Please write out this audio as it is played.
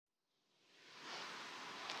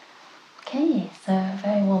Okay, so a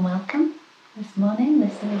very warm welcome this morning.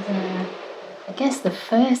 This is, I guess, the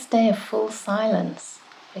first day of full silence,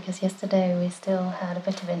 because yesterday we still had a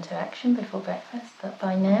bit of interaction before breakfast, but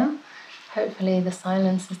by now, hopefully the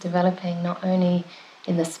silence is developing not only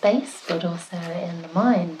in the space, but also in the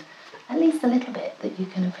mind, at least a little bit that you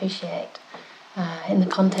can appreciate in the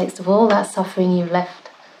context of all that suffering you've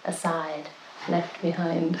left aside, left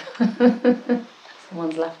behind.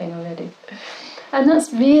 Someone's laughing already. And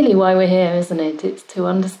that's really why we're here, isn't it? It's to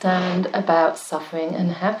understand about suffering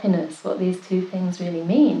and happiness, what these two things really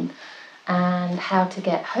mean, and how to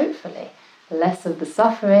get, hopefully, less of the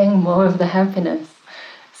suffering, more of the happiness.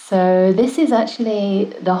 So this is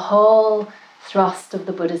actually the whole thrust of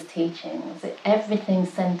the Buddha's teachings. Everything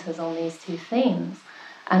centers on these two themes.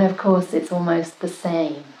 And of course, it's almost the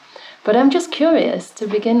same. But I'm just curious, to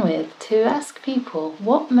begin with, to ask people,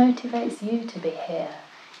 what motivates you to be here?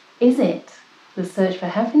 Is it the search for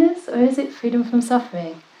happiness, or is it freedom from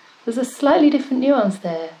suffering? There's a slightly different nuance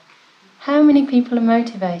there. How many people are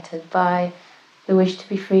motivated by the wish to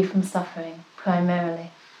be free from suffering, primarily?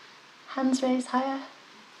 Hands raised higher?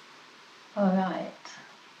 All right.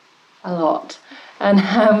 A lot. And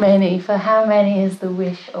for how many is the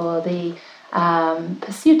wish or the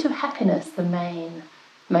pursuit of happiness the main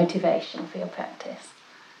motivation for your practice?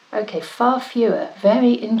 Okay, far fewer.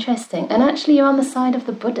 Very interesting. And actually you're on the side of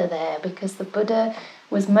the Buddha there, because the Buddha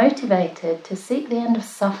was motivated to seek the end of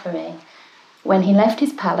suffering when he left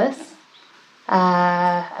his palace,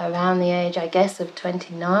 around the age, I guess, of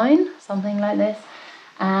 29, something like this.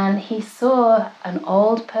 And he saw an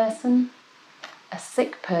old person, a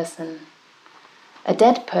sick person, a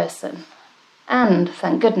dead person, and,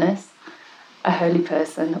 thank goodness, a holy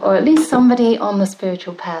person, or at least somebody on the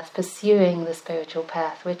spiritual path, pursuing the spiritual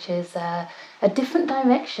path, which is a different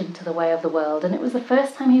direction to the way of the world. And it was the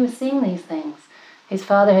first time he was seeing these things. His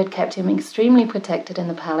father had kept him extremely protected in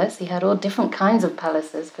the palace. He had all different kinds of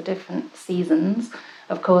palaces for different seasons,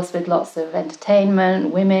 of course with lots of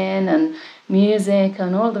entertainment, women and music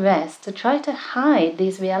and all the rest, to try to hide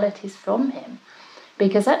these realities from him.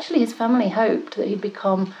 Because actually his family hoped that he'd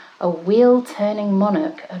become a wheel-turning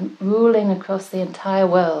monarch and ruling across the entire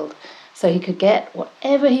world, so he could get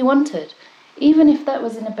whatever he wanted, even if that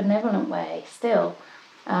was in a benevolent way. Still,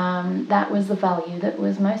 that was the value that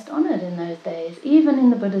was most honoured in those days, even in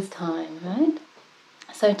the Buddha's time, right?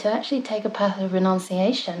 So to actually take a path of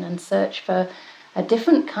renunciation and search for a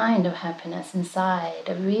different kind of happiness inside,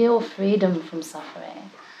 a real freedom from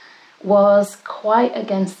suffering, was quite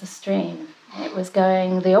against the stream. It was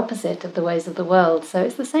going the opposite of the ways of the world. So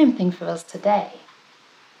it's the same thing for us today.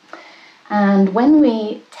 And when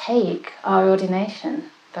we take our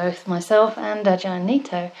ordination, both myself and Ajahn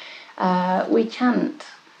Nito, we chant,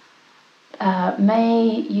 may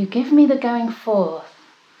you give me the going forth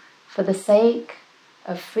for the sake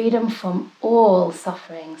of freedom from all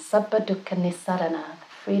suffering, sabba dukkha nissarana,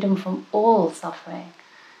 freedom from all suffering,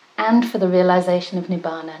 and for the realization of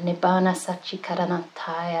nibbana, nibbana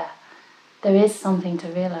satchikaranataya. There is something to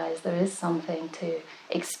realize, there is something to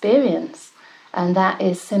experience, and that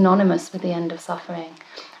is synonymous with the end of suffering.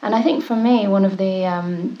 And I think for me, one of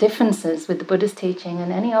the differences with the Buddha's teaching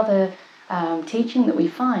and any other teaching that we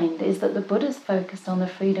find is that the Buddha's focused on the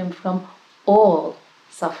freedom from all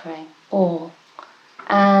suffering, all.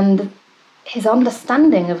 And his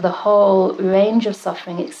understanding of the whole range of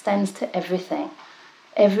suffering extends to everything,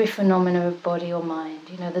 every phenomena of body or mind.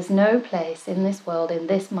 You know, there's no place in this world, in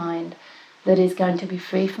this mind, that is going to be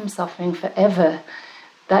free from suffering forever.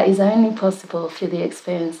 That is only possible through the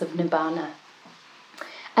experience of nibbana.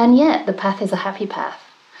 And yet, the path is a happy path.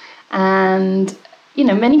 And, you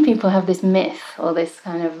know, many people have this myth or this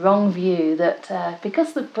kind of wrong view that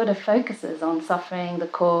because the Buddha focuses on suffering, the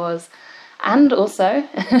cause, and also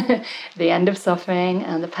the end of suffering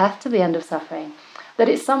and the path to the end of suffering, that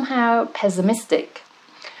it's somehow pessimistic.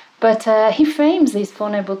 But he frames these Four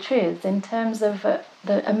Noble Truths in terms of a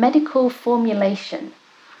medical formulation.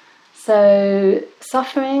 So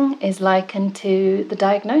suffering is likened to the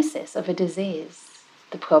diagnosis of a disease.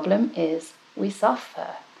 The problem is we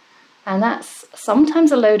suffer. And that's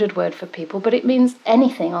sometimes a loaded word for people, but it means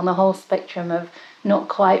anything on the whole spectrum of not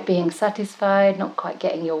quite being satisfied, not quite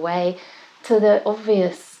getting your way, to the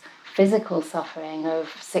obvious physical suffering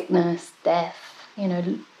of sickness, death, you know,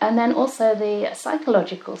 and then also the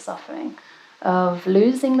psychological suffering of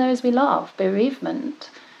losing those we love, bereavement,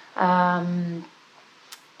 you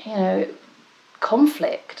know,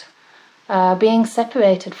 conflict, being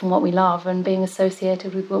separated from what we love and being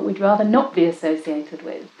associated with what we'd rather not be associated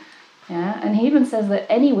with. Yeah? And he even says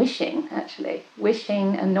that any wishing, actually,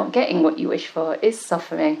 wishing and not getting what you wish for is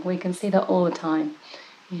suffering. We can see that all the time.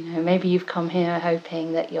 You know, maybe you've come here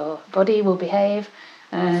hoping that your body will behave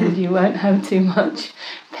and you won't have too much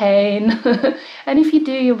pain. And if you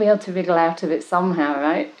do, you'll be able to wriggle out of it somehow,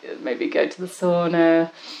 right? Maybe go to the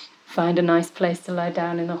sauna, find a nice place to lie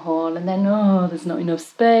down in the hall, and then, oh, there's not enough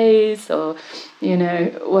space, or, you know,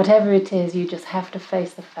 whatever it is, you just have to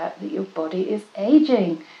face the fact that your body is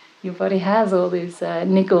aging. Your body has all these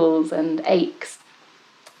niggles and aches.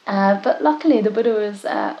 But luckily, the Buddha was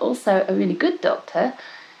also a really good doctor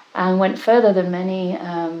and went further than many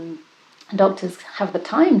doctors have the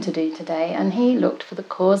time to do today, and he looked for the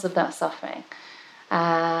cause of that suffering.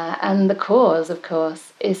 And the cause, of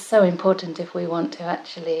course, is so important if we want to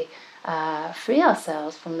actually free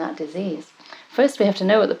ourselves from that disease. First, we have to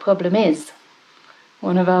know what the problem is.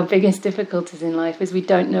 One of our biggest difficulties in life is we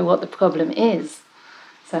don't know what the problem is.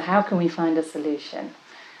 So how can we find a solution?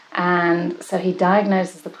 And so he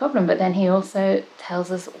diagnoses the problem, but then he also tells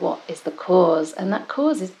us what is the cause. And that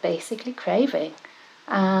cause is basically craving.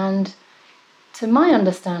 And to my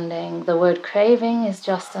understanding, the word craving is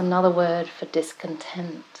just another word for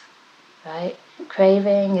discontent, right?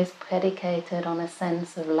 Craving is predicated on a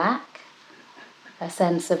sense of lack, a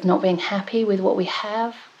sense of not being happy with what we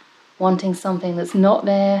have, wanting something that's not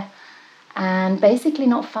there, and basically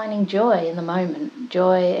not finding joy in the moment,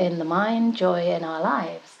 joy in the mind, joy in our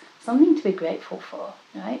lives, something to be grateful for,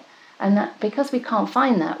 right? And that because we can't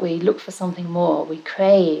find that, we look for something more, we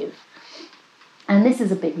crave. And this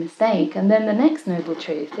is a big mistake. And then the next noble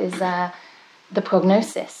truth is the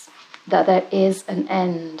prognosis, that there is an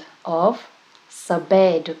end of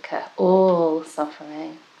sabbe dukkha, all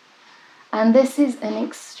suffering. And this is an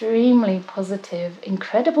extremely positive,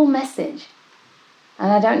 incredible message.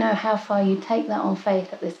 And I don't know how far you take that on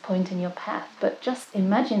faith at this point in your path, but just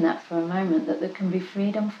imagine that for a moment, that there can be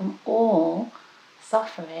freedom from all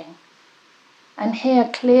suffering. And here,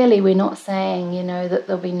 clearly, we're not saying, you know, that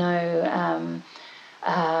there'll be no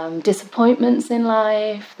disappointments in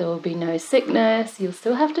life, there will be no sickness, you'll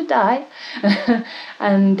still have to die.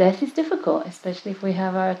 And death is difficult, especially if we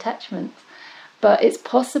have our attachments. But it's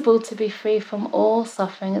possible to be free from all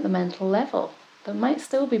suffering at the mental level. There might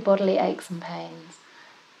still be bodily aches and pains,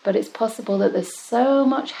 but it's possible that there's so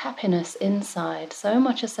much happiness inside, so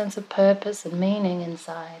much a sense of purpose and meaning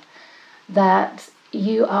inside, that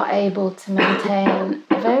you are able to maintain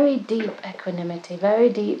a very deep equanimity, very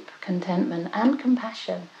deep contentment and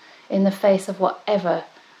compassion in the face of whatever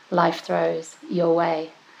life throws your way.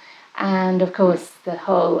 And of course, the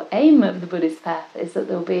whole aim of the Buddhist path is that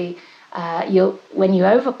there'll be, when you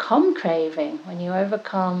overcome craving, when you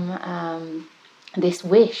overcome this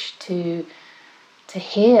wish to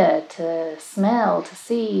hear, to smell, to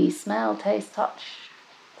see, smell, taste, touch,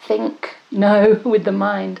 think, know with the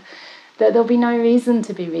mind, that there'll be no reason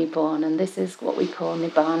to be reborn. And this is what we call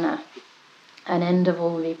nibbana, an end of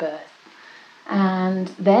all rebirth. And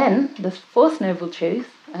then the fourth noble truth,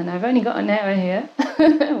 and I've only got an hour here,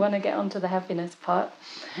 I want to get on to the happiness part,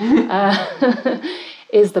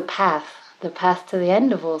 is the path to the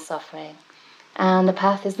end of all suffering. And the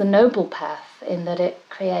path is the noble path, in that it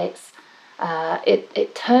creates,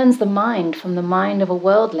 it turns the mind from the mind of a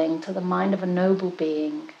worldling to the mind of a noble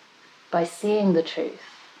being by seeing the truth,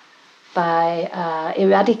 by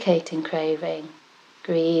eradicating craving,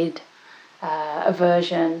 greed,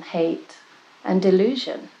 aversion, hate, and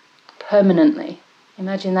delusion permanently.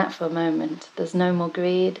 Imagine that for a moment. There's no more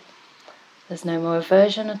greed, there's no more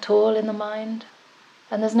aversion at all in the mind,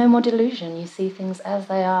 and there's no more delusion. You see things as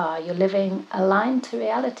they are. You're living aligned to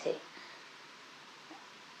reality.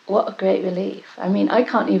 What a great relief. I mean, I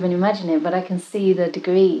can't even imagine it, but I can see the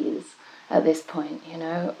degrees at this point, you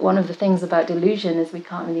know. One of the things about delusion is we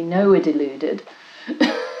can't really know we're deluded.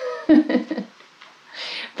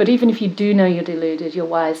 But even if you do know you're deluded, you're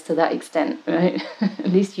wise to that extent, right? At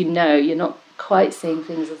least you know you're not quite seeing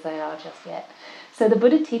things as they are just yet. So the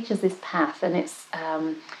Buddha teaches this path, and it's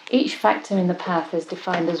each factor in the path is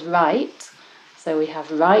defined as right. So we have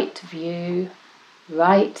right view,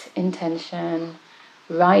 right intention,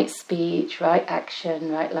 right speech, right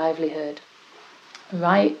action, right livelihood,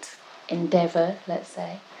 right endeavour, let's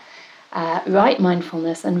say, right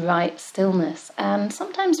mindfulness, and right stillness. And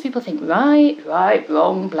sometimes people think right,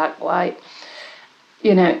 wrong, black, white.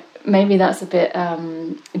 You know, maybe that's a bit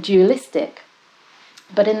dualistic.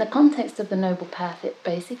 But in the context of the Noble Path, it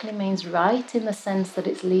basically means right in the sense that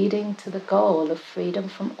it's leading to the goal of freedom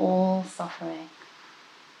from all suffering.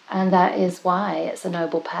 And that is why it's a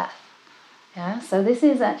Noble Path. Yeah. So this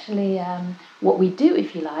is actually what we do,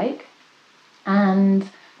 if you like. And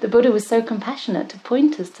the Buddha was so compassionate to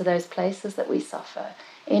point us to those places that we suffer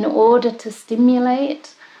in order to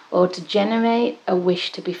stimulate or to generate a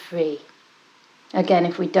wish to be free. Again,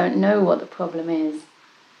 if we don't know what the problem is,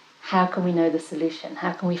 how can we know the solution?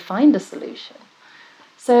 How can we find a solution?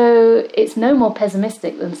 So it's no more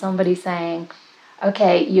pessimistic than somebody saying,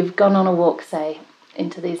 okay, you've gone on a walk, say,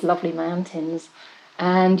 into these lovely mountains,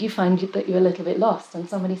 and you find that you're a little bit lost, and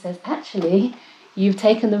somebody says, actually, you've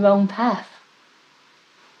taken the wrong path.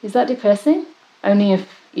 Is that depressing? Only if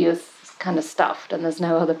you're kind of stuffed and there's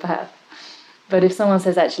no other path. But if someone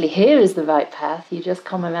says, actually, here is the right path, you just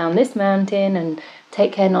come around this mountain and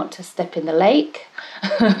take care not to step in the lake,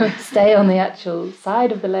 stay on the actual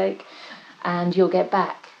side of the lake, and you'll get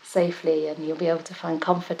back safely and you'll be able to find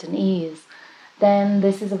comfort and ease, then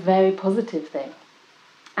this is a very positive thing.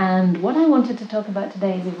 And what I wanted to talk about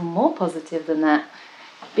today is even more positive than that,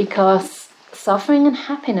 because suffering and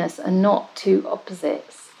happiness are not two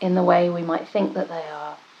opposites in the way we might think that they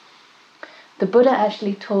are. The Buddha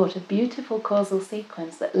actually taught a beautiful causal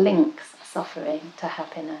sequence that links suffering to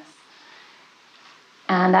happiness,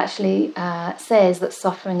 and actually says that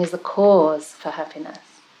suffering is the cause for happiness.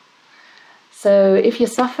 So if you're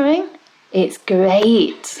suffering, it's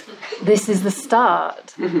great. This is the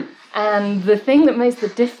start. And the thing that makes the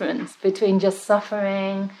difference between just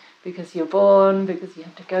suffering because you're born, because you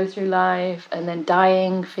have to go through life, and then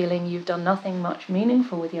dying, feeling you've done nothing much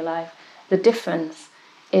meaningful with your life, the difference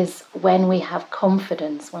is when we have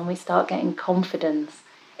confidence, when we start getting confidence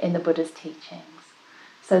in the Buddha's teachings.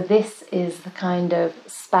 So this is the kind of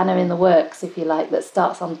spanner in the works, if you like, that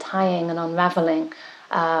starts untying and unravelling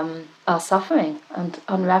our suffering and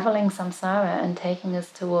unravelling samsara and taking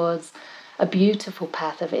us towards a beautiful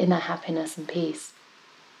path of inner happiness and peace.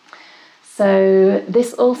 So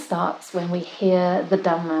this all starts when we hear the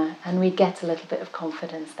Dhamma and we get a little bit of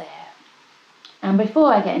confidence there. And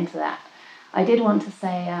before I get into that, I did want to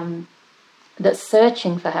say that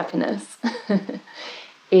searching for happiness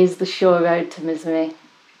is the sure road to misery.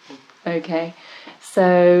 Okay,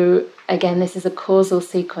 so again, this is a causal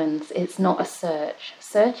sequence, it's not a search.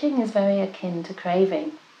 Searching is very akin to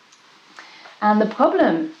craving. And the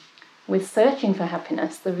problem with searching for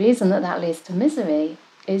happiness, the reason that that leads to misery,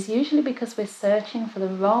 is usually because we're searching for the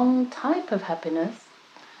wrong type of happiness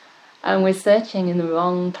and we're searching in the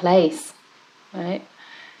wrong place, right?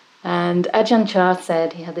 And Ajahn Chah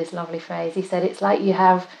said, he had this lovely phrase, he said, it's like you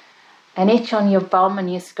have an itch on your bum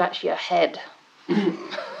and you scratch your head.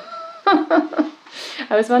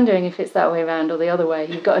 I was wondering if it's that way around or the other way.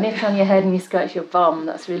 You've got an itch on your head and you scratch your bum.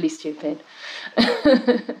 That's really stupid.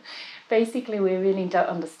 Basically, we really don't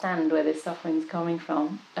understand where this suffering's coming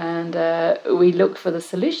from, and we look for the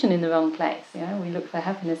solution in the wrong place. You know, we look for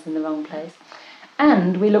happiness in the wrong place,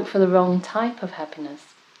 and we look for the wrong type of happiness.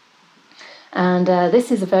 And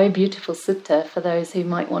this is a very beautiful sutta for those who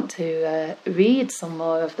might want to read some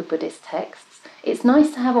more of the Buddhist texts. It's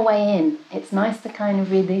nice to have a way in. It's nice to kind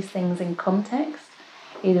of read these things in context,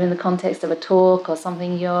 either in the context of a talk or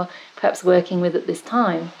something you're perhaps working with at this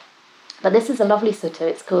time. But this is a lovely sutta.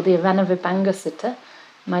 It's called the Vibhanga Sutta,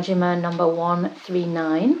 Majjhima number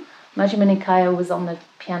 139. Majjhima Nikaya was on the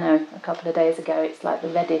piano a couple of days ago. It's like the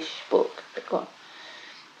reddish book.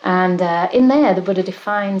 And in there, the Buddha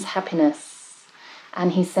defines happiness.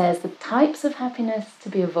 And he says the types of happiness to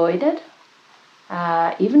be avoided,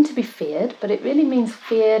 even to be feared, but it really means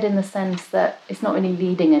feared in the sense that it's not really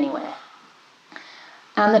leading anywhere.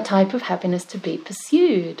 And the type of happiness to be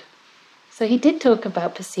pursued. So he did talk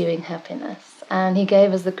about pursuing happiness, and he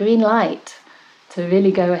gave us the green light to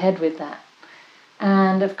really go ahead with that.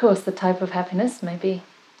 And of course, the type of happiness, maybe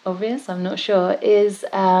obvious, I'm not sure, is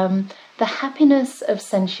the happiness of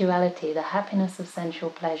sensuality, the happiness of sensual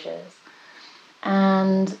pleasures.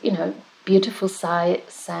 And, you know, beautiful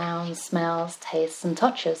sights, sounds, smells, tastes and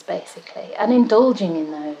touches, basically, and indulging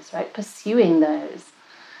in those, right, pursuing those.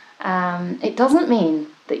 It doesn't mean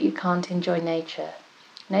that you can't enjoy nature.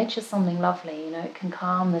 Nature's something lovely, you know, it can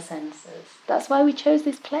calm the senses. That's why we chose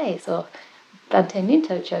this place, or Bhante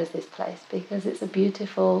Ninto chose this place, because it's a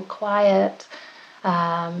beautiful, quiet,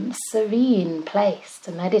 serene place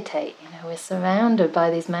to meditate. You know, we're surrounded by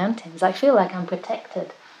these mountains. I feel like I'm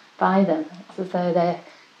protected by them. It's as though they're,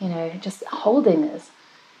 you know, just holding us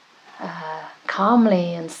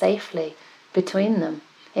calmly and safely between them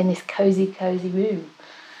in this cozy room.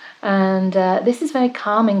 And this is very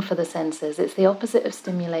calming for the senses. It's the opposite of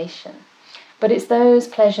stimulation. But it's those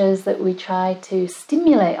pleasures that we try to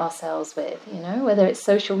stimulate ourselves with, you know, whether it's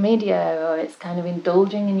social media or it's kind of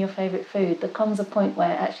indulging in your favourite food. There comes a point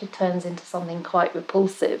where it actually turns into something quite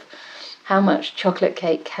repulsive. How much chocolate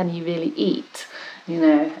cake can you really eat? You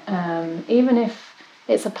know, even if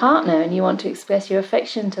it's a partner and you want to express your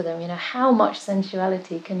affection to them, you know, how much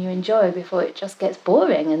sensuality can you enjoy before it just gets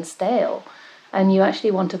boring and stale? and you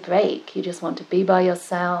actually want a break. You just want to be by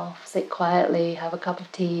yourself, sit quietly, have a cup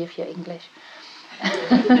of tea if you're English.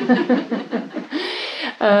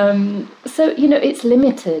 So, it's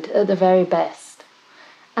limited at the very best.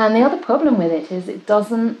 And the other problem with it is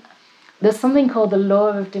there's something called the law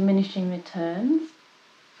of diminishing returns.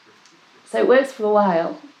 So it works for a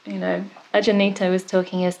while. Ajanita was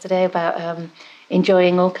talking yesterday about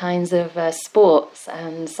enjoying all kinds of sports,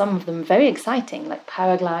 and some of them very exciting, like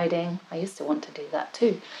paragliding. I used to want to do that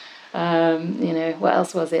too. What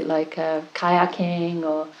else was it, like kayaking,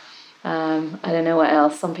 or I don't know what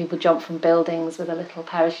else. Some people jump from buildings with a little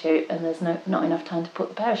parachute, and there's not enough time to put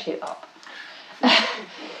the parachute up.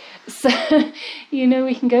 So,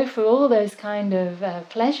 we can go for all those kind of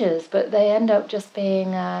pleasures, but they end up just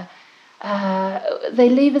being, they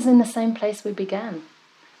leave us in the same place we began.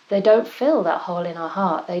 They don't fill that hole in our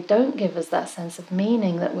heart. They don't give us that sense of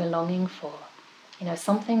meaning that we're longing for.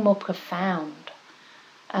 Something more profound.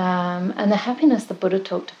 And the happiness the Buddha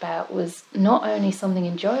talked about was not only something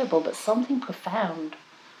enjoyable, but something profound,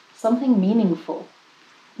 something meaningful.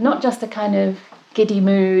 Not just a kind of giddy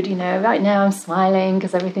mood, right now I'm smiling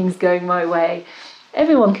because everything's going my way.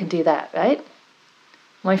 Everyone can do that, right?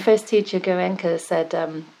 My first teacher, Goenka, said,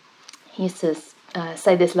 he used to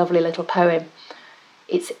say this lovely little poem.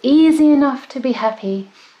 It's easy enough to be happy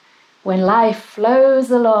when life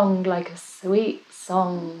flows along like a sweet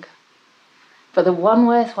song. But the one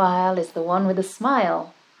worthwhile is the one with a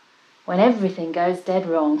smile when everything goes dead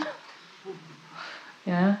wrong.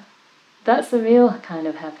 Yeah? That's the real kind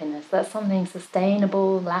of happiness. That's something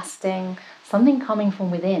sustainable, lasting, something coming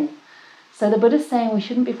from within. So the Buddha's saying we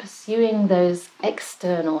shouldn't be pursuing those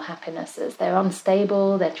external happinesses. They're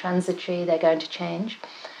unstable, they're transitory, they're going to change.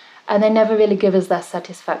 And they never really give us that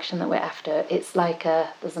satisfaction that we're after. It's like,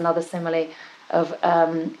 there's another simile of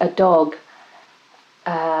a dog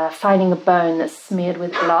finding a bone that's smeared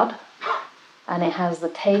with blood, and it has the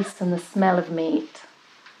taste and the smell of meat,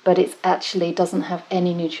 but it actually doesn't have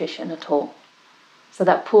any nutrition at all. So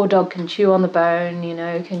that poor dog can chew on the bone,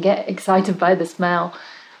 can get excited by the smell,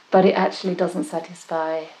 but it actually doesn't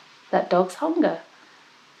satisfy that dog's hunger.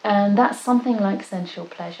 And that's something like sensual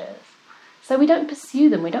pleasures. So we don't pursue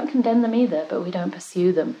them, we don't condemn them either, but we don't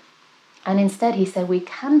pursue them. And instead he said we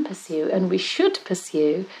can pursue, and we should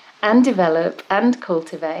pursue, and develop and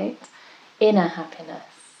cultivate inner happiness.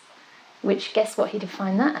 Which, guess what he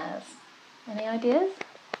defined that as? Any ideas?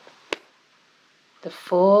 The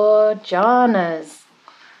 4 jhanas.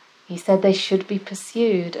 He said they should be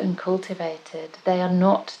pursued and cultivated. They are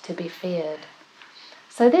not to be feared.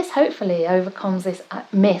 So this hopefully overcomes this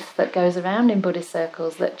myth that goes around in Buddhist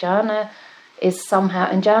circles that jhana is somehow,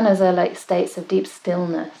 and jhanas are like states of deep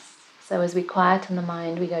stillness. So as we quieten the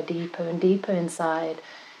mind, we go deeper and deeper inside,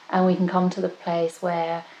 and we can come to the place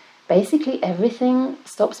where basically everything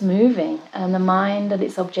stops moving and the mind and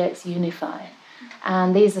its objects unify.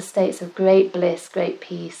 And these are states of great bliss, great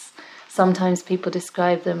peace. Sometimes people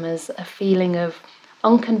describe them as a feeling of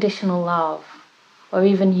unconditional love, or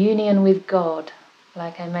even union with God.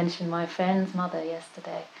 Like I mentioned my friend's mother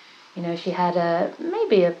yesterday. She had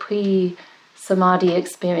maybe a pre-samadhi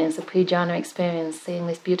experience, a pre-jhana experience, seeing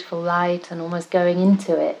this beautiful light and almost going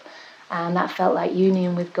into it. And that felt like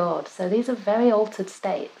union with God. So these are very altered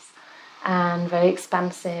states, and very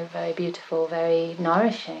expansive, very beautiful, very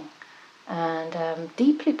nourishing, and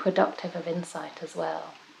deeply productive of insight as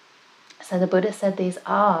well. So the Buddha said these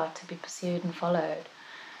are to be pursued and followed,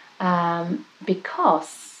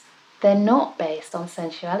 because they're not based on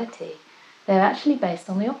sensuality. They're actually based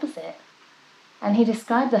on the opposite. And he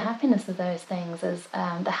described the happiness of those things as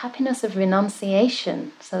the happiness of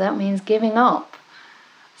renunciation. So that means giving up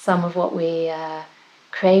some of what we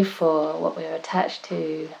crave for, what we're attached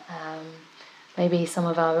to, maybe some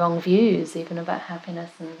of our wrong views even about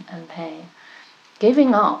happiness and pain.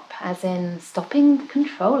 Giving up as in stopping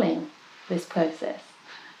controlling this process,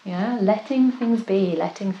 letting things be,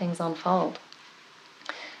 letting things unfold.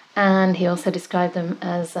 And he also described them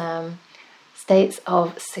as states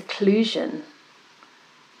of seclusion,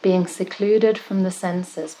 being secluded from the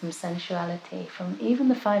senses, from sensuality, from even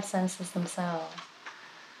the 5 senses themselves.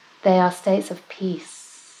 They are states of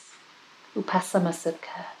peace, upasama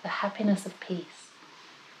sukha, the happiness of peace.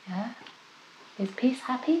 Yeah? Is peace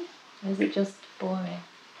happy, or is it just boring?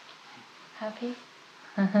 Happy?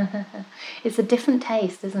 It's a different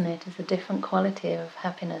taste, isn't it? It's a different quality of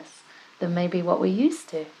happiness than maybe what we're used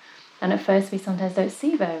to. And at first we sometimes don't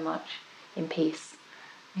see very much in peace.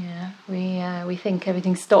 We think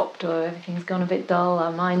everything's stopped or everything's gone a bit dull.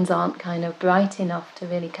 Our minds aren't kind of bright enough to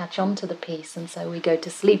really catch on to the peace, and so we go to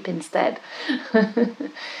sleep instead.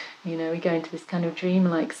 You know, we go into this kind of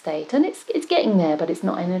dreamlike state, and it's getting there, but it's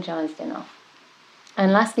not energized enough.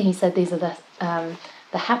 And lastly, he said these are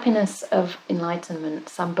the happiness of enlightenment,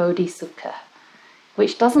 sambodhi sukha,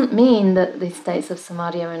 which doesn't mean that these states of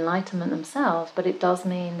samadhi are enlightenment themselves, but it does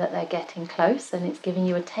mean that they're getting close, and it's giving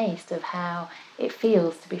you a taste of how it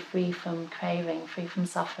feels to be free from craving, free from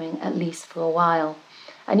suffering, at least for a while.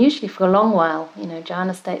 And usually for a long while. You know,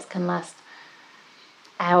 jhana states can last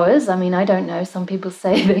hours. I mean, I don't know, some people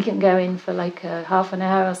say they can go in for like half an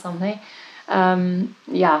hour or something.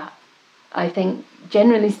 Yeah, I think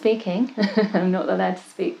generally speaking, I'm not allowed to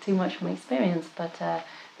speak too much from experience, but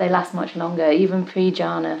they last much longer. Even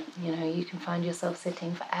pre-jhana, you know, you can find yourself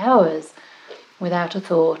sitting for hours without a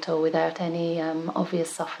thought or without any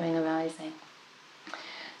obvious suffering arising.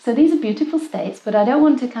 So these are beautiful states, but I don't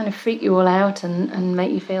want to kind of freak you all out and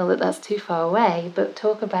make you feel that that's too far away, but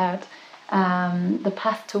talk about the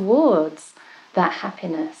path towards that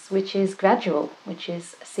happiness, which is gradual, which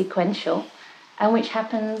is sequential, and which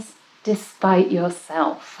happens despite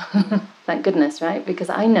yourself. Thank goodness, right? Because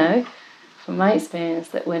I know from my experience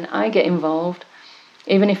that when I get involved,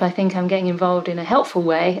 even if I think I'm getting involved in a helpful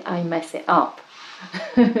way, I mess it up.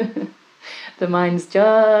 The mind's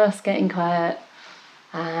just getting quiet,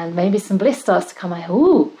 and maybe some bliss starts to come.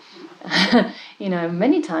 Ooh, you know,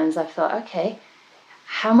 many times I've thought, okay,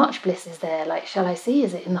 how much bliss is there? Like, shall I see?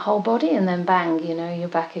 Is it in the whole body? And then bang, you know, you're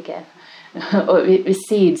back again. Or it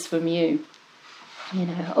recedes from you. You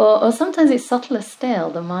know, or sometimes it's subtler still.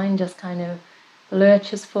 The mind just kind of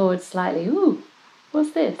lurches forward slightly. Ooh,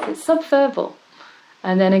 what's this? It's subverbal.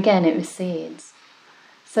 And then again it recedes.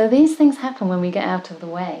 So these things happen when we get out of the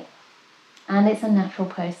way. And it's a natural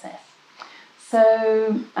process.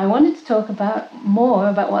 So I wanted to talk more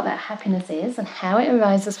about what that happiness is and how it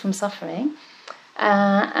arises from suffering.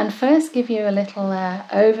 And first give you a little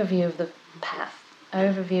overview of the path,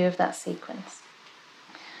 overview of that sequence.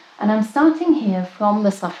 And I'm starting here from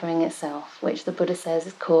the suffering itself, which the Buddha says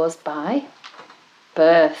is caused by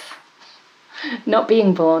birth. Not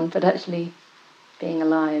being born, but actually being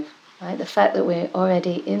alive. Right? The fact that we're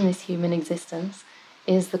already in this human existence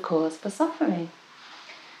is the cause for suffering.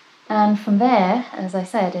 And from there, as I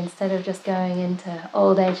said, instead of just going into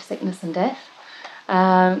old age, sickness and death,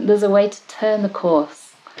 there's a way to turn the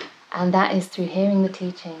course. And that is through hearing the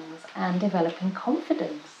teachings and developing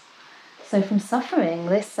confidence. So from suffering,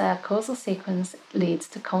 this causal sequence leads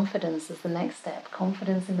to confidence as the next step.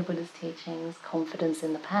 Confidence in the Buddha's teachings, confidence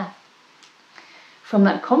in the path. From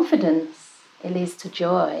that confidence, it leads to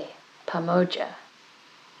joy, pamoja.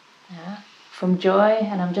 Yeah? From joy,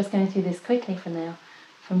 and I'm just going through this quickly for now,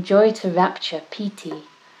 from joy to rapture, piti.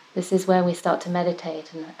 This is where we start to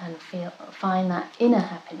meditate and find that inner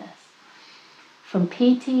happiness. From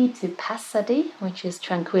piti to passaddhi, which is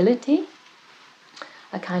tranquility,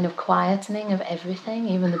 a kind of quietening of everything,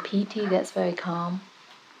 even the piti gets very calm.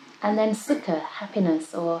 And then sukha,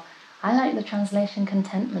 happiness, or I like the translation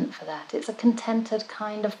contentment for that. It's a contented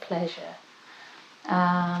kind of pleasure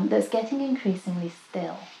that's getting increasingly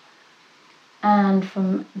still. And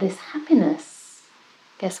from this happiness,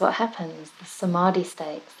 guess what happens? The samadhi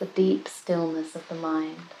states, the deep stillness of the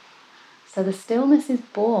mind. So the stillness is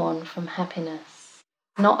born from happiness.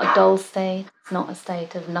 Not a dull state, it's not a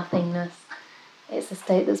state of nothingness. It's a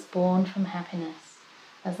state that's born from happiness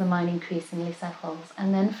as the mind increasingly settles.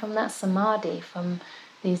 And then from that samadhi, from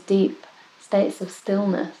these deep states of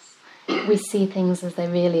stillness, we see things as they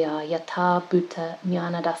really are. Yatha bhuta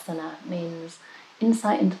jnanadasana means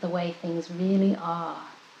insight into the way things really are.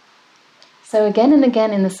 So again and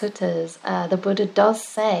again in the suttas, the Buddha does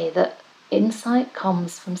say that insight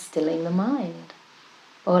comes from stilling the mind.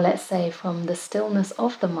 Or let's say from the stillness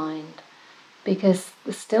of the mind. Because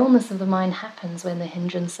the stillness of the mind happens when the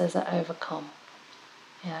hindrances are overcome.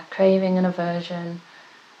 Yeah, craving and aversion,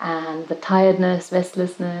 and the tiredness,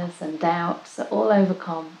 restlessness and doubts are all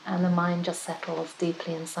overcome, and the mind just settles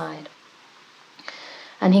deeply inside.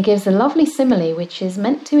 And he gives a lovely simile which is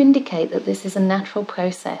meant to indicate that this is a natural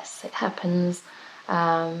process. It happens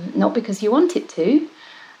not because you want it to,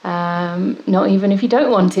 not even if you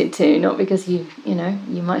don't want it to, not because you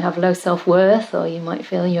might have low self-worth or you might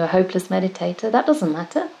feel you're a hopeless meditator. That doesn't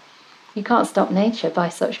matter. You can't stop nature by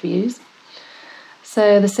such views.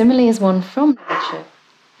 So the simile is one from nature.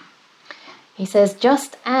 He says,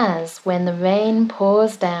 just as when the rain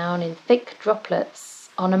pours down in thick droplets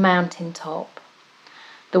on a mountain top,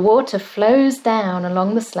 the water flows down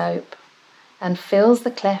along the slope and fills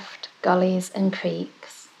the cleft gullies and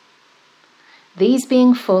creeks. These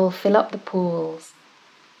being full, fill up the pools.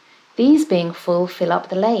 These being full, fill up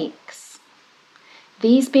the lakes.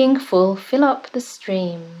 These being full, fill up the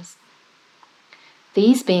streams.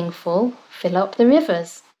 These being full, fill up the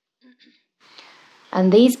rivers.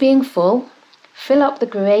 And these being full, fill up the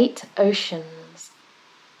great oceans.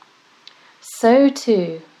 So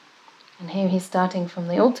too, and here he's starting from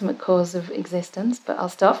the ultimate cause of existence, but I'll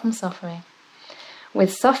start from suffering.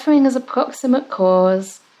 With suffering as a proximate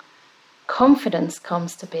cause, confidence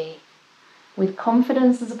comes to be. With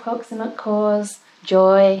confidence as a proximate cause,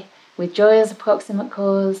 joy. With joy as a proximate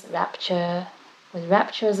cause, rapture. With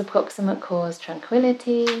rapture as a proximate cause,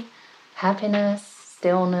 tranquility, happiness,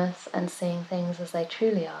 stillness, and seeing things as they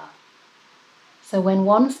truly are. So when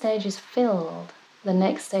one stage is filled, the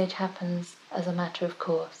next stage happens as a matter of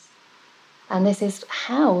course. And this is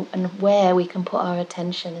how and where we can put our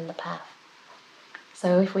attention in the path.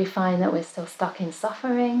 So if we find that we're still stuck in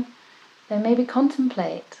suffering, then maybe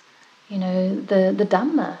contemplate, the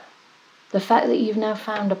Dhamma, the fact that you've now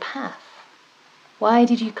found a path. Why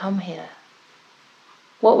did you come here?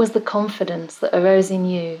 What was the confidence that arose in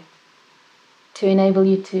you to enable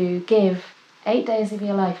you to give 8 days of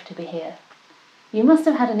your life to be here? You must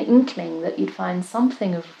have had an inkling that you'd find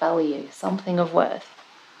something of value, something of worth,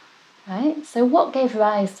 right? So what gave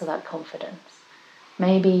rise to that confidence?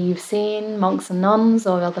 Maybe you've seen monks and nuns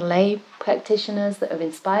or other lay practitioners that have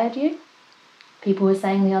inspired you. People were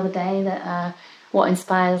saying the other day that what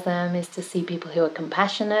inspires them is to see people who are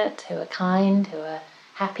compassionate, who are kind, who are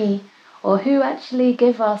happy, or who actually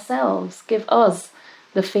give us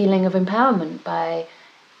the feeling of empowerment by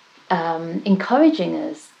encouraging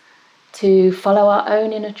us to follow our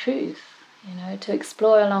own inner truth, to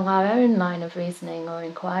explore along our own line of reasoning or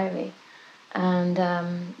inquiry, and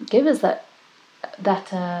give us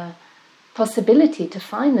that possibility to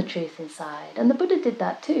find the truth inside. And the Buddha did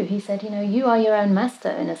that too. He said, you are your own master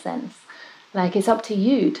in a sense. Like, it's up to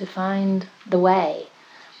you to find the way.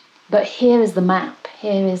 But here is the map.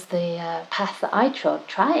 Here is the path that I trod.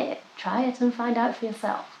 Try it and find out for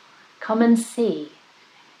yourself. Come and see.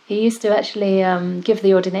 He used to actually give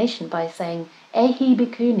the ordination by saying, Ehi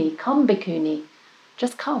Bhikkhuni, come Bhikkhuni.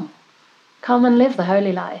 Just come. Come and live the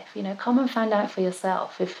holy life. Come and find out for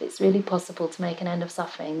yourself if it's really possible to make an end of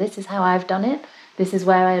suffering. This is how I've done it. This is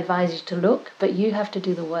where I advise you to look, but you have to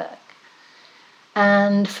do the work.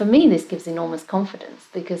 And for me, this gives enormous confidence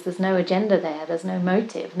because there's no agenda there. There's no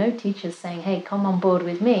motive. No teachers saying, hey, come on board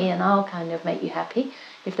with me and I'll kind of make you happy.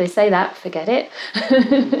 If they say that, forget it.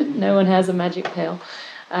 No one has a magic pill.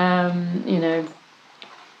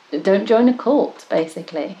 Don't join a cult,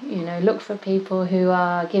 basically. Look for people who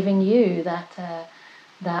are giving you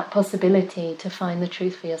that possibility to find the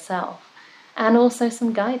truth for yourself, and also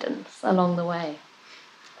some guidance along the way.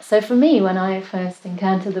 So for me, when I first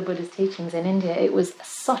encountered the Buddha's teachings in India, it was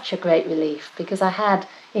such a great relief because I had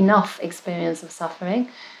enough experience of suffering,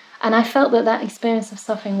 and I felt that experience of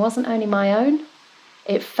suffering wasn't only my own.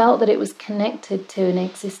 It felt that it was connected to an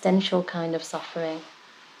existential kind of suffering.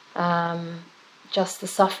 Just the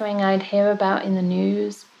suffering I'd hear about in the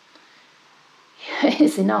news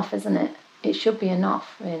is enough, isn't it? It should be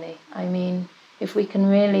enough, really. I mean, if we can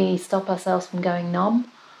really stop ourselves from going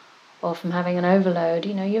numb or from having an overload,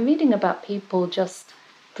 you're reading about people just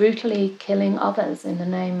brutally killing others in the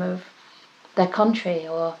name of their country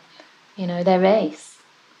or, their race.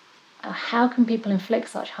 How can people inflict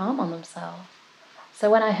such harm on themselves? So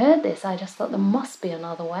when I heard this, I just thought there must be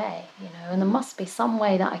another way, and there must be some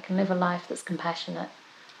way that I can live a life that's compassionate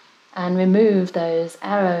and remove those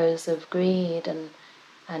arrows of greed and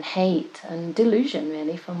hate and delusion,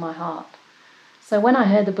 really, from my heart. So when I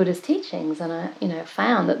heard the Buddha's teachings and I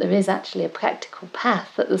found that there is actually a practical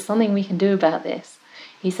path, that there's something we can do about this.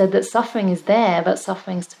 He said that suffering is there, but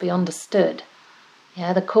suffering's to be understood.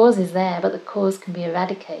 Yeah, the cause is there, but the cause can be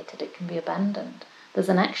eradicated, it can be abandoned. There's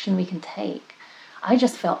an action we can take. I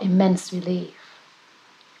just felt immense relief.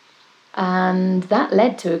 And that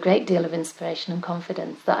led to a great deal of inspiration and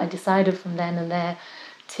confidence that I decided from then and there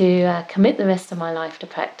to commit the rest of my life to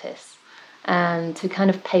practice and to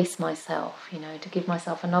kind of pace myself, to give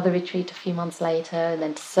myself another retreat a few months later and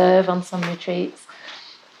then to serve on some retreats.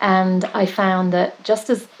 And I found that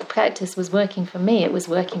just as the practice was working for me, it was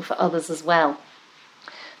working for others as well.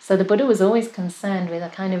 So the Buddha was always concerned with a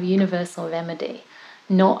kind of universal remedy.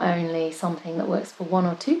 Not only something that works for one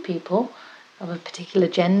or two people of a particular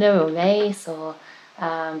gender or race or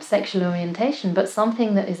sexual orientation, but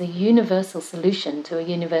something that is a universal solution to a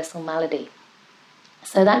universal malady.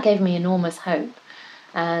 So that gave me enormous hope.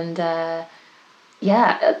 And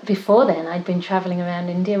before then I'd been travelling around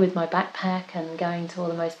India with my backpack and going to all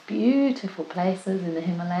the most beautiful places in the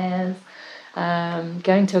Himalayas,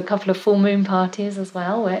 going to a couple of full moon parties as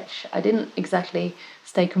well, which I didn't exactly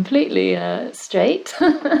stay completely straight.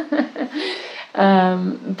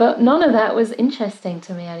 But none of that was interesting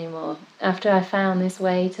to me anymore after I found this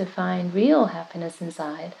way to find real happiness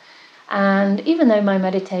inside. And even though my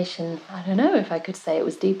meditation, I don't know if I could say it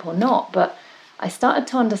was deep or not, but I started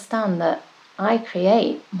to understand that I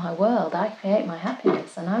create my world, I create my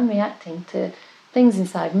happiness, and I'm reacting to things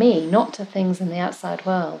inside me, not to things in the outside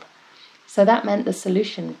world. So that meant the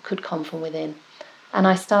solution could come from within. And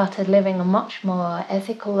I started living a much more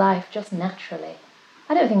ethical life just naturally.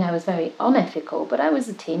 I don't think I was very unethical, but I was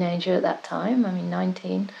a teenager at that time,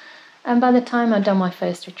 19. And by the time I'd done my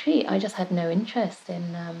first retreat, I just had no interest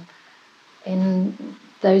in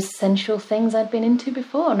those sensual things I'd been into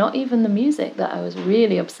before. Not even the music that I was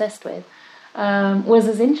really obsessed with was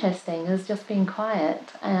as interesting as just being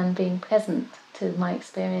quiet and being present to my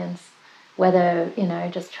experience, whether,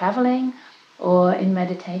 just traveling or in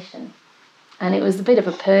meditation. And it was a bit of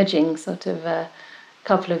a purging sort of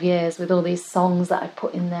couple of years with all these songs that I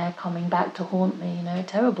put in there coming back to haunt me,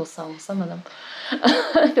 terrible songs, some of them.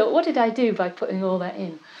 I thought, what did I do by putting all that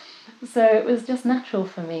in? So it was just natural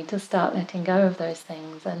for me to start letting go of those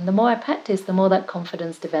things. And the more I practiced, the more that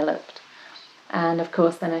confidence developed. And of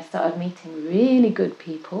course, then I started meeting really good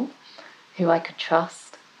people who I could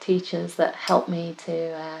trust, teachers that helped me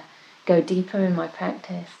to go deeper in my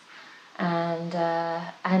practice. And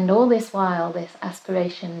all this while, this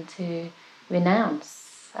aspiration to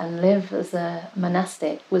renounce and live as a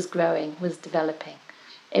monastic was growing, was developing.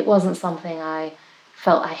 It wasn't something I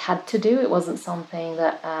felt I had to do. It wasn't something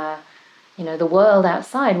that, the world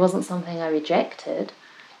outside wasn't something I rejected.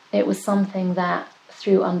 It was something that,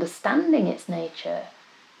 through understanding its nature,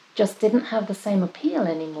 just didn't have the same appeal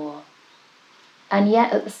anymore. And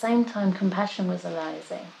yet, at the same time, compassion was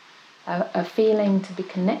arising, a feeling to be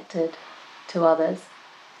connected to others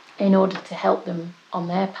in order to help them on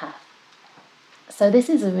their path. So this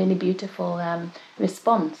is a really beautiful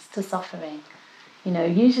response to suffering.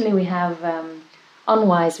 Usually we have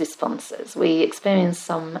unwise responses. We experience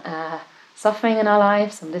some suffering in our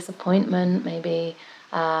life, some disappointment, maybe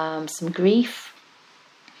some grief.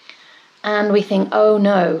 And we think, oh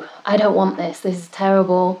no, I don't want this is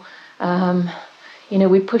terrible.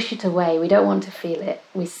 We push it away, we don't want to feel it,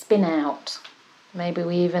 we spin out. Maybe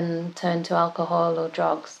we even turn to alcohol or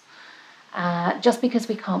drugs. Just because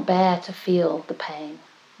we can't bear to feel the pain,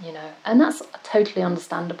 and that's totally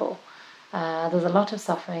understandable. There's a lot of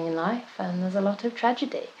suffering in life, and there's a lot of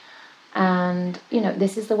tragedy, and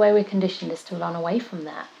this is the way we're conditioned, is to run away from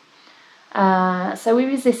that. So we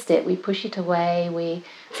resist it, we push it away.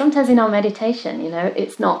 Sometimes in our meditation,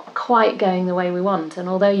 it's not quite going the way we want, and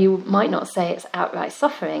although you might not say it's outright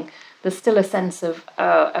suffering, there's still a sense of,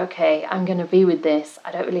 oh, okay, I'm going to be with this.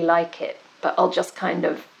 I don't really like it, but I'll just kind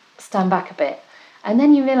of stand back a bit. And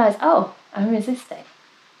then you realize, oh, I'm resisting.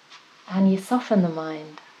 And you soften the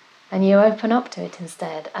mind and you open up to it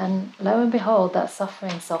instead. And lo and behold, that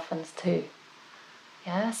suffering softens too.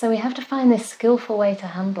 Yeah, so we have to find this skillful way to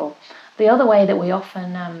handle. The other way that we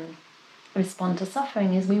often respond to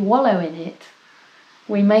suffering is we wallow in it.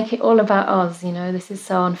 We make it all about us. This is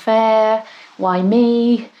so unfair. Why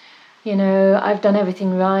me? I've done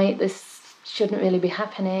everything right. This shouldn't really be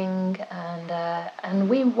happening, and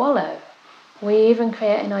we wallow. We even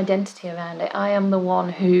create an identity around it. I am the one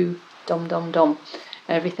who dom.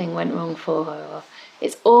 Everything went wrong for her, or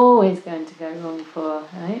it's always going to go wrong for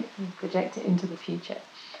her, right? We project it into the future.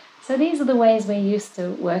 So these are the ways we're used to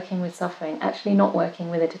working with suffering, actually not working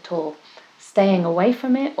with it at all, staying away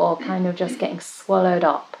from it, or kind of just getting swallowed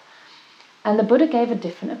up. And the Buddha gave a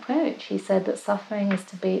different approach. He said that suffering is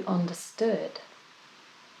to be understood.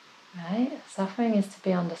 Right? Suffering is to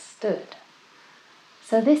be understood.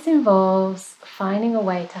 So this involves finding a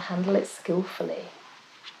way to handle it skillfully.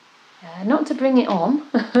 Not to bring it on.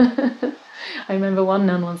 I remember one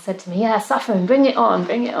nun once said to me, yeah, suffering, bring it on,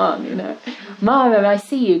 Mara, I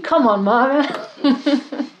see you, come on, Mara.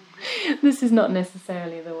 This is not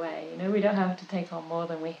necessarily the way. We don't have to take on more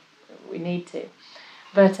than we need to.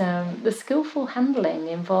 But the skillful handling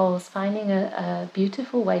involves finding a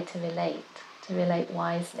beautiful way to relate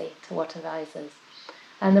wisely to what arises.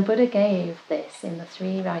 And the Buddha gave this in the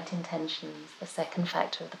 3 right intentions, the second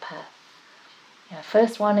factor of the path.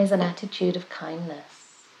 First one is an attitude of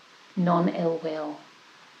kindness, non-ill will,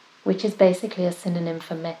 which is basically a synonym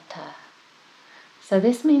for metta. So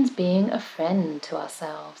this means being a friend to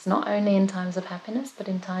ourselves, not only in times of happiness, but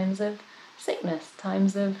in times of sickness,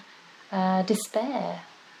 times of despair.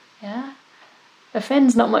 Yeah? A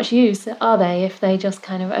friend's not much use, are they, if they just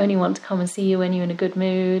kind of only want to come and see you when you're in a good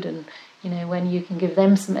mood, and when you can give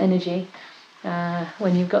them some energy,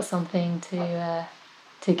 when you've got something to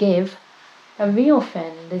give. A real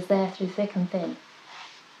friend is there through thick and thin.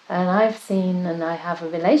 And I've seen, and I have a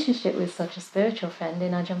relationship with such a spiritual friend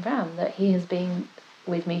in Ajahn Brahm, that he has been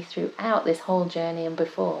with me throughout this whole journey and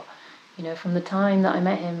before. You know, from the time that I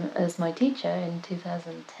met him as my teacher in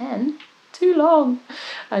 2010, too long.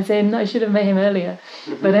 I should have met him earlier.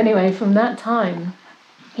 But anyway, from that time,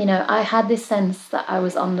 you know, I had this sense that I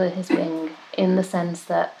was under his wing, in the sense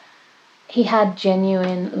that he had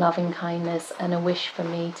genuine loving kindness and a wish for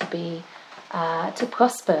me to be, to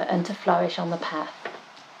prosper and to flourish on the path.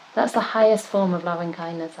 That's the highest form of loving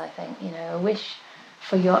kindness, I think. You know, a wish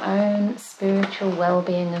for your own spiritual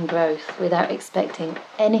well-being and growth without expecting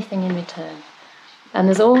anything in return. And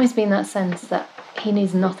there's always been that sense that he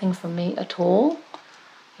needs nothing from me at all.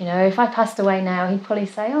 You know, if I passed away now, he'd probably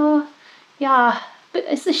say, oh, yeah, but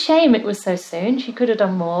it's a shame it was so soon. She could have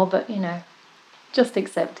done more, but, you know, just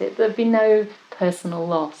accept it. There'd be no personal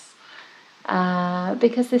loss.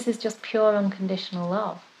 Because this is just pure unconditional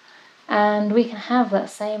love. And we can have that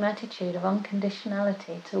same attitude of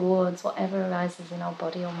unconditionality towards whatever arises in our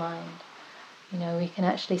body or mind. You know, we can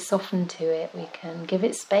actually soften to it. We can give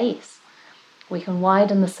it space. We can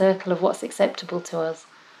widen the circle of what's acceptable to us.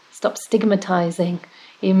 Stop stigmatizing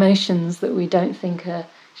emotions that we don't think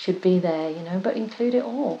should be there, you know, but include it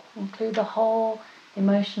all. Include the whole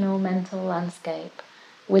emotional, mental landscape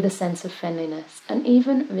with a sense of friendliness and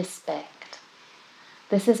even respect.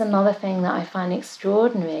 This is another thing that I find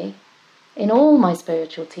extraordinary in all my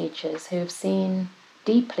spiritual teachers who have seen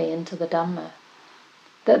deeply into the Dhamma,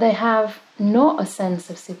 that they have not a sense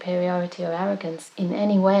of superiority or arrogance in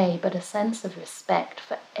any way, but a sense of respect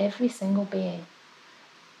for every single being.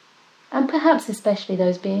 And perhaps especially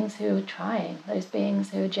those beings who are trying, those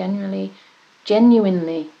beings who are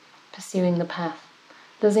genuinely pursuing the path.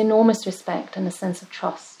 There's enormous respect and a sense of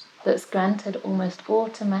trust that's granted almost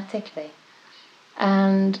automatically.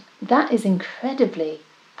 And that is incredibly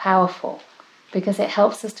powerful, because it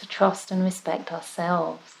helps us to trust and respect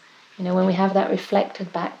ourselves. You know, when we have that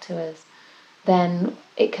reflected back to us, then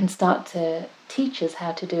it can start to teach us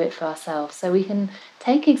how to do it for ourselves. So we can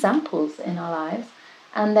take examples in our lives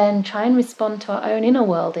and then try and respond to our own inner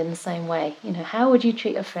world in the same way. You know, how would you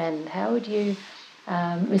treat a friend? How would you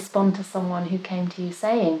respond to someone who came to you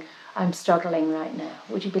saying, I'm struggling right now?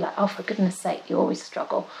 Would you be like, oh, for goodness sake, you always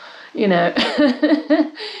struggle? You know,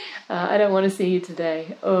 I don't want to see you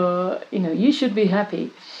today. Or, you know, you should be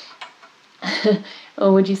happy.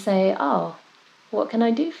 Or would you say, oh, what can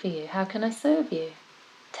I do for you? How can I serve you?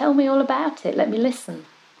 Tell me all about it. Let me listen.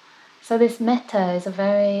 So this metta is a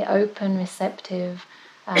very open, receptive,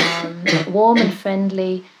 warm and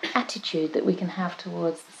friendly attitude that we can have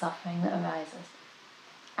towards the suffering that arises.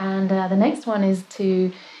 And the next one is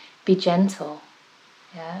to be gentle.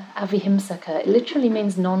 Yeah, avihimsaka. It literally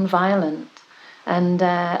means non-violent. And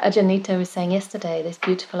Ajanita was saying yesterday this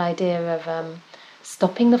beautiful idea of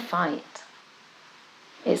stopping the fight.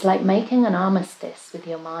 It's like making an armistice with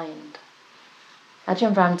your mind.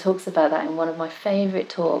 Ajahn Brahm talks about that in one of my favourite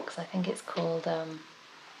talks. I think it's called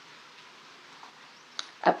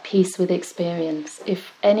At Peace with Experience.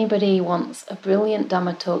 If anybody wants a brilliant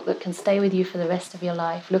Dhamma talk that can stay with you for the rest of your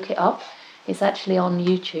life, look it up. It's actually on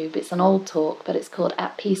YouTube. It's an old talk, but it's called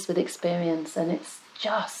At Peace with Experience, and it's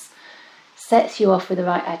just sets you off with the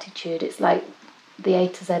right attitude. It's like the A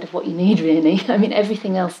to Z of what you need, really. I mean,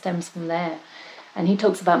 everything else stems from there. And he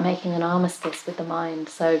talks about making an armistice with the mind.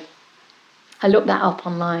 So I looked that up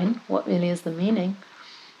online, what really is the meaning.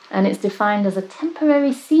 And it's defined as a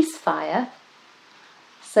temporary ceasefire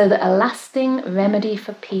so that a lasting remedy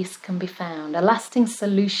for peace can be found, a lasting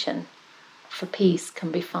solution for peace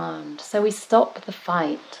can be found. So we stop the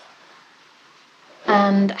fight.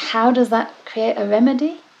 And how does that create a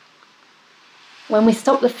remedy? When we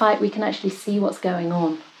stop the fight, we can actually see what's going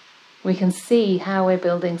on. We can see how we're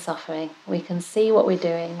building suffering. We can see what we're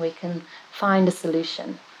doing. We can find a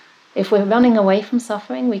solution. If we're running away from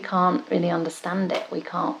suffering, we can't really understand it. We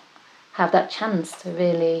can't have that chance to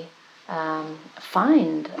really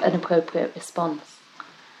find an appropriate response.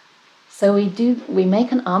 So we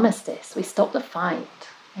make an armistice. We stop the fight.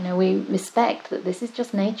 You know, we respect that this is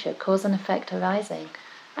just nature, cause and effect arising.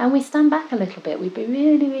 And we stand back a little bit. We be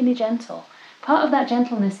really, really gentle. Part of that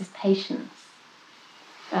gentleness is patience.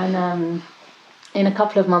 And in a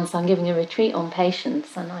couple of months I'm giving a retreat on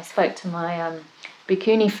patience, and I spoke to my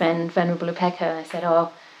Bhikkhuni friend, Venabu, and I said,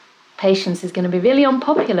 oh, patience is going to be really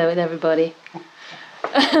unpopular with everybody.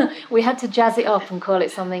 We had to jazz it up and call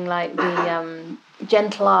it something like the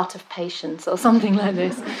gentle art of patience or something like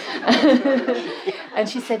this. And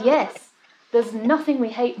she said, yes, there's nothing we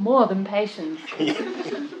hate more than patience.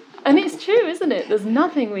 And it's true, isn't it? There's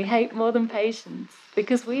nothing we hate more than patience,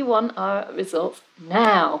 because we want our results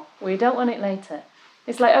now. We don't want it later.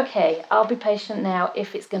 It's like, okay, I'll be patient now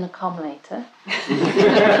if it's going to come later.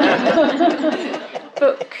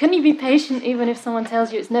 But can you be patient even if someone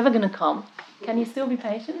tells you it's never going to come? Can you still be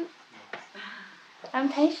patient?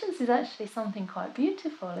 And patience is actually something quite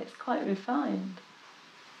beautiful. It's quite refined.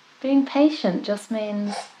 Being patient just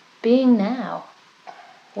means being now,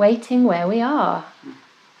 waiting where we are,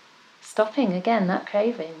 stopping again that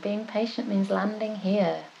craving. Being patient means landing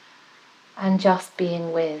here and just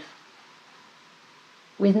being with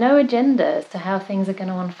no agenda as to how things are going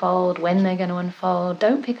to unfold, when they're going to unfold.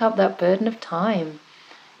 Don't pick up that burden of time.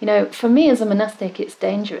 You know, for me as a monastic, it's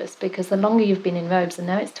dangerous because the longer you've been in robes, and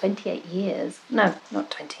now it's 28 years. No,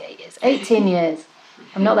 not 28 years, 18 years.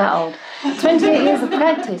 I'm not that old. 28 years of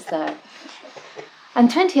practice, though.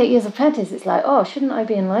 And 28 years of practice, it's like, oh, shouldn't I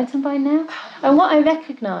be enlightened by now? And what I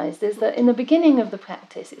recognised is that in the beginning of the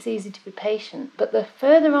practice, it's easy to be patient. But the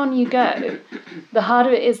further on you go, the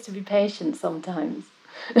harder it is to be patient sometimes.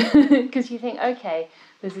 Because you think, okay,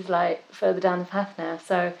 this is like further down the path now,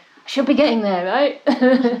 so I should be getting there, right?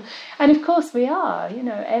 And of course we are. You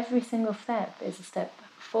know, every single step is a step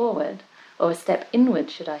forward, or a step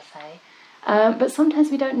inward, should I say. But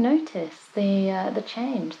sometimes we don't notice the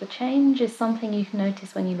change. The change is something you can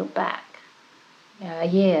notice when you look back. You know, a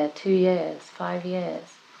year, 2 years, 5 years.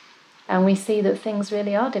 And we see that things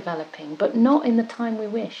really are developing, but not in the time we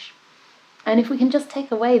wish. And if we can just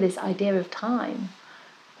take away this idea of time,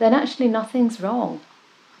 then actually nothing's wrong.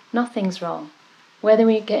 Nothing's wrong. Whether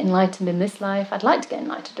we get enlightened in this life, I'd like to get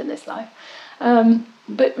enlightened in this life,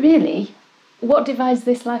 but really, what divides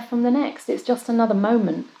this life from the next? It's just another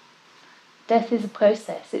moment. Death is a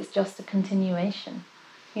process, it's just a continuation.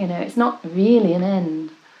 You know, it's not really an end.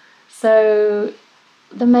 So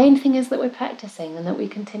the main thing is that we're practicing and that we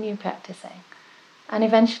continue practicing. And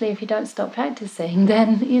eventually, if you don't stop practicing,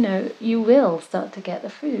 then, you know, you will start to get the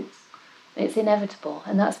fruits. It's inevitable,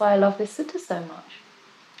 and that's why I love this sutta so much.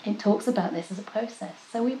 It talks about this as a process.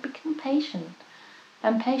 So we become patient.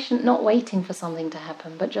 And patient not waiting for something to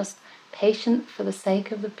happen, but just patient for the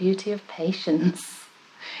sake of the beauty of patience.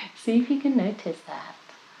 See if you can notice that.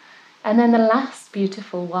 And then the last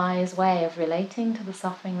beautiful, wise way of relating to the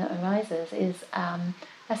suffering that arises is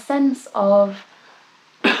a sense of,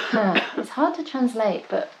 it's hard to translate,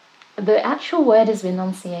 but the actual word is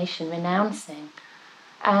renunciation, renouncing.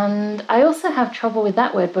 And I also have trouble with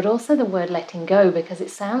that word, but also the word letting go, because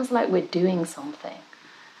it sounds like we're doing something.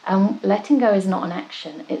 And letting go is not an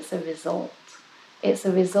action, it's a result. It's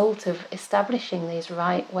a result of establishing these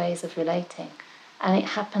right ways of relating. And it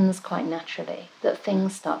happens quite naturally, that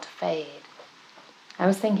things start to fade. I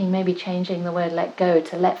was thinking maybe changing the word let go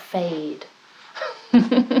to let fade.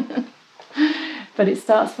 But it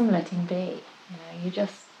starts from letting be. You know, you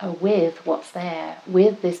just are with what's there,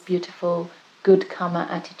 with this beautiful good karma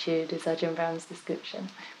attitude, is Ajahn Brahm's description.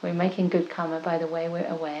 We're making good karma by the way we're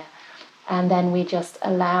aware. And then we just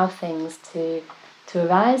allow things to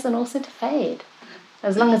arise and also to fade.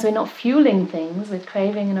 As long as we're not fueling things with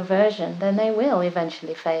craving and aversion, then they will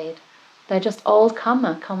eventually fade. They're just old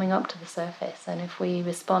karma coming up to the surface. And if we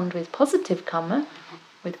respond with positive karma,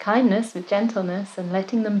 with kindness, with gentleness, and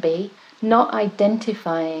letting them be, not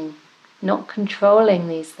identifying, not controlling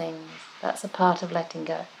these things, that's a part of letting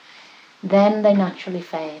go, then they naturally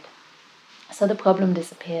fade. So the problem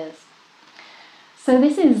disappears. So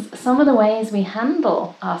this is some of the ways we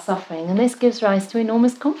handle our suffering, and this gives rise to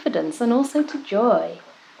enormous confidence and also to joy.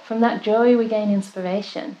 From that joy we gain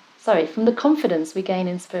inspiration. From the confidence we gain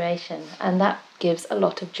inspiration, and that gives a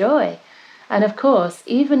lot of joy. And of course,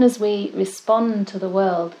 even as we respond to the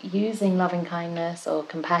world using loving kindness or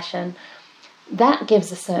compassion, that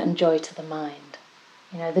gives a certain joy to the mind.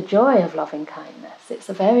 You know, the joy of loving kindness. It's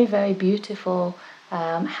a very, very beautiful,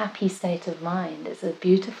 happy state of mind. It's a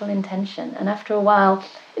beautiful intention. And after a while,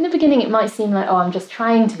 in the beginning it might seem like, oh, I'm just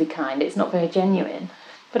trying to be kind. It's not very genuine.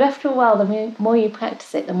 But after a while, the more you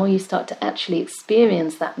practice it, the more you start to actually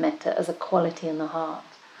experience that metta as a quality in the heart.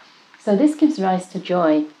 So this gives rise to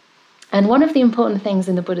joy. And one of the important things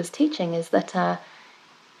in the Buddha's teaching is that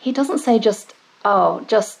he doesn't say just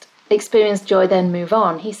experience joy, then move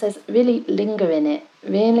on. He says, really linger in it,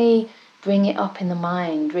 really bring it up in the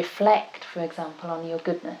mind, reflect, for example, on your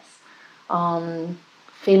goodness, on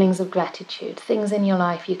feelings of gratitude, things in your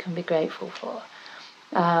life you can be grateful for.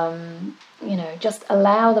 Just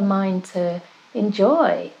allow the mind to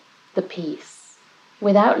enjoy the peace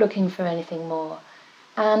without looking for anything more,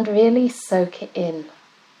 and really soak it in.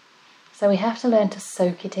 So we have to learn to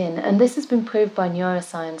soak it in. And this has been proved by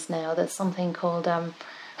neuroscience now. There's something called,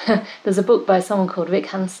 there's a book by someone called Rick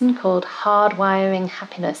Hanson called Hardwiring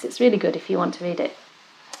Happiness. It's really good if you want to read it.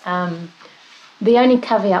 The only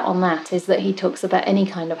caveat on that is that he talks about any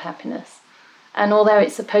kind of happiness. And although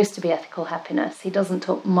it's supposed to be ethical happiness, he doesn't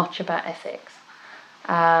talk much about ethics.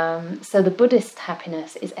 So the Buddhist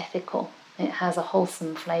happiness is ethical. It has a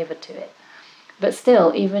wholesome flavour to it. But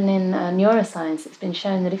still, even in neuroscience, it's been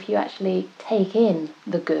shown that if you actually take in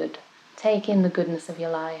the good, take in the goodness of your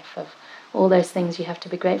life, of all those things you have to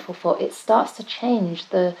be grateful for, it starts to change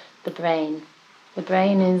the brain. The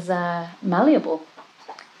brain is malleable,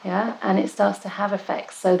 yeah, and it starts to have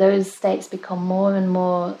effects. So those states become more and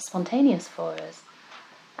more spontaneous for us,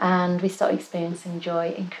 and we start experiencing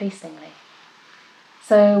joy increasingly.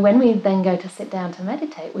 So when we then go to sit down to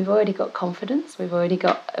meditate, we've already got confidence, we've already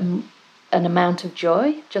got an amount of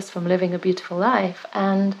joy just from living a beautiful life,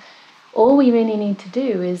 and all we really need to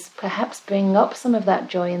do is perhaps bring up some of that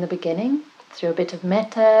joy in the beginning through a bit of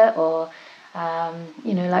metta, or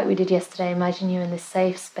like we did yesterday, imagine you're in this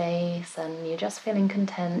safe space and you're just feeling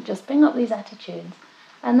content, just bring up these attitudes,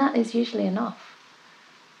 and that is usually enough.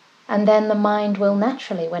 And then the mind will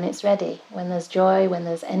naturally, when it's ready, when there's joy, when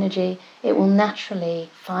there's energy, it will naturally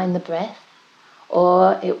find the breath,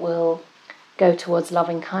 or it will go towards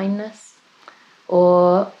loving kindness,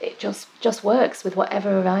 or it just works with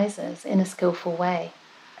whatever arises in a skillful way.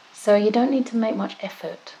 So you don't need to make much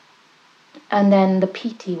effort. And then the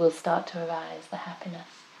piti will start to arise, the happiness,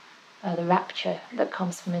 the rapture that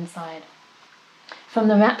comes from inside. From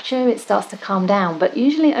the rapture, it starts to calm down, but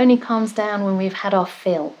usually it only calms down when we've had our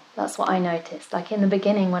fill. That's what I noticed. Like in the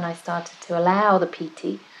beginning when I started to allow the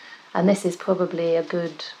piti, and this is probably a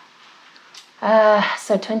good,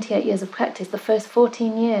 28 years of practice, the first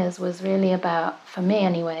 14 years was really about, for me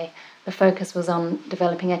anyway, the focus was on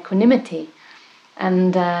developing equanimity.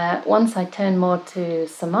 And once I turned more to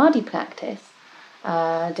samadhi practice,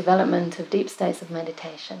 development of deep states of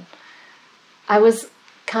meditation, I was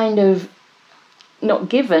kind of not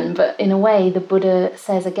given, but in a way the Buddha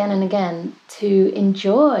says again and again to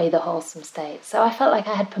enjoy the wholesome state. So I felt like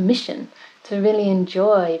I had permission to really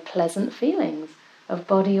enjoy pleasant feelings of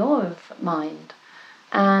body or of mind.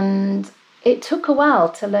 And it took a while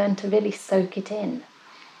to learn to really soak it in.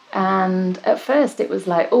 And at first it was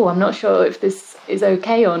like, oh, I'm not sure if this is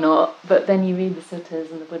okay or not, but then you read the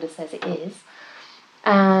suttas and the Buddha says it is.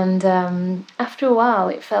 And after a while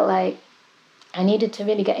it felt like I needed to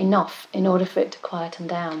really get enough in order for it to quieten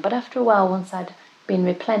down. But after a while, once I'd been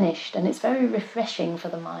replenished, and it's very refreshing for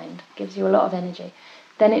the mind, gives you a lot of energy,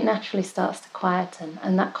 then it naturally starts to quieten.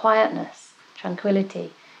 And that quietness,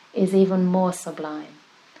 tranquility, is even more sublime.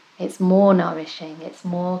 It's more nourishing, it's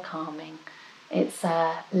more calming. It's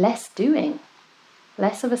less doing,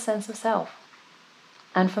 less of a sense of self.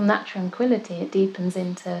 And from that tranquility, it deepens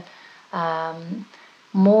into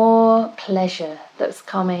more pleasure that's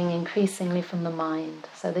coming increasingly from the mind.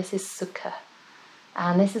 So this is sukha.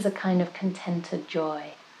 And this is a kind of contented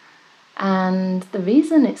joy. And the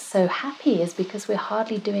reason it's so happy is because we're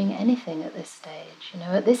hardly doing anything at this stage.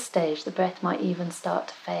 At this stage, the breath might even start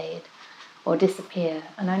to fade or disappear.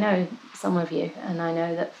 And I know some of you, and I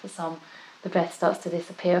know that for some, the breath starts to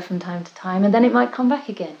disappear from time to time, and then it might come back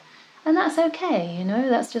again. And that's okay,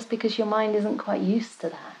 that's just because your mind isn't quite used to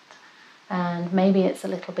that. And maybe it's a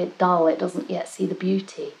little bit dull, it doesn't yet see the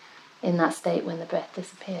beauty in that state when the breath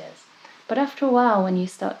disappears. But after a while, when you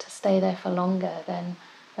start to stay there for longer, then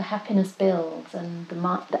the happiness builds and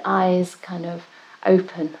the eyes kind of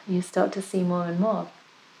open. You start to see more and more.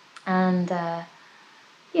 And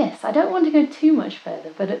yes, I don't want to go too much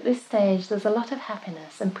further, but at this stage there's a lot of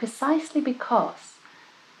happiness, and precisely because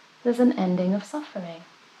there's an ending of suffering.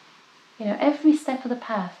 Every step of the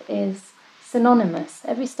path is synonymous.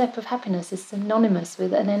 Every step of happiness is synonymous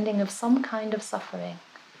with an ending of some kind of suffering.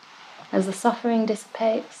 As the suffering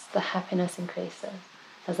dissipates, the happiness increases.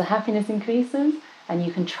 As the happiness increases, and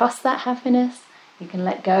you can trust that happiness, you can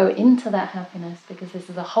let go into that happiness because this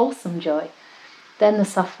is a wholesome joy, then the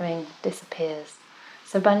suffering disappears.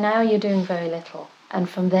 So by now you're doing very little, and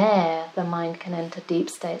from there the mind can enter deep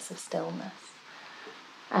states of stillness.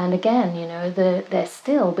 And again, they're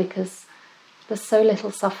still because there's so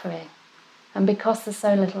little suffering. And because there's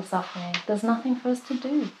so little suffering, there's nothing for us to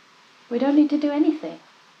do. We don't need to do anything.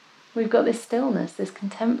 We've got this stillness, this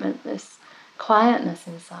contentment, this quietness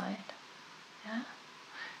inside. Yeah?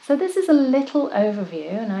 So this is a little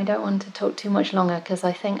overview, and I don't want to talk too much longer because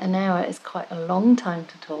I think an hour is quite a long time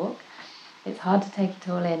to talk. It's hard to take it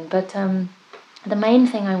all in. But the main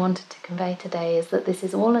thing I wanted to convey today is that this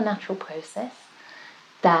is all a natural process,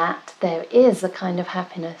 that there is a kind of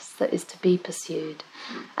happiness that is to be pursued.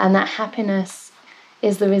 And that happiness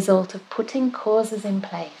is the result of putting causes in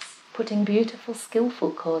place, putting beautiful,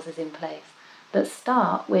 skillful causes in place that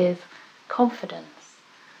start with confidence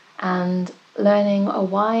and learning a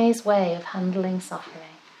wise way of handling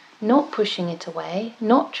suffering, not pushing it away,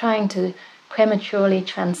 not trying to prematurely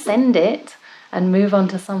transcend it and move on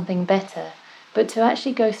to something better, but to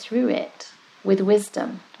actually go through it with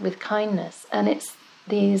wisdom, with kindness. And it's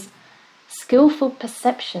these skillful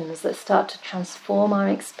perceptions that start to transform our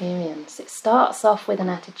experience. It starts off with an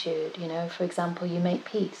attitude, for example, you make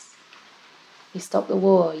peace. You stop the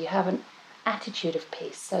war, you have an attitude of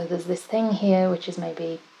peace. So there's this thing here which is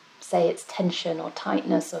maybe, say it's tension or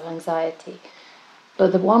tightness or anxiety,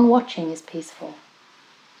 but the one watching is peaceful.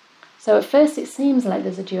 So at first it seems like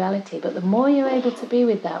there's a duality, but the more you're able to be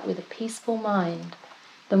with that, with a peaceful mind,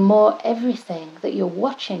 the more everything that you're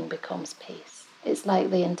watching becomes peace. It's like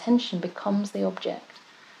the intention becomes the object.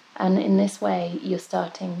 And in this way,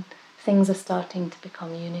 things are starting to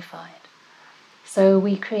become unified. So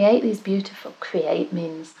we create these create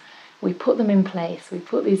means we put them in place, we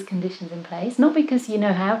put these conditions in place, not because you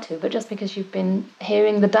know how to, but just because you've been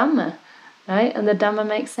hearing the Dhamma, right? And the Dhamma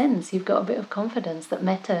makes sense. You've got a bit of confidence that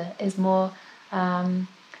metta is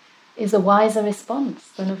is a wiser response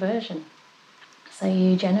than aversion. So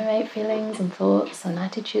you generate feelings and thoughts and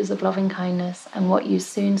attitudes of loving kindness, and what you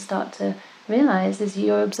soon start to realize is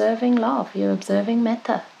you're observing love, you're observing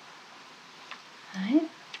metta. Right?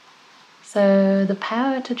 So the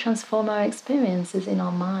power to transform our experience is in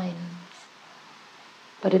our minds.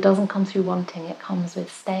 But it doesn't come through wanting, it comes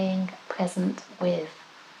with staying present with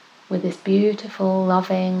this beautiful,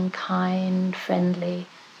 loving, kind, friendly,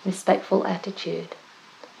 respectful attitude.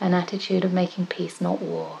 An attitude of making peace, not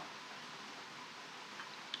war.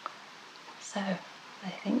 So I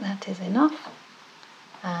think that is enough,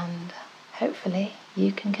 and hopefully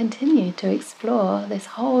you can continue to explore this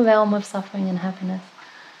whole realm of suffering and happiness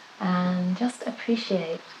and just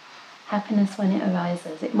appreciate happiness when it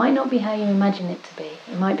arises. It might not be how you imagine it to be.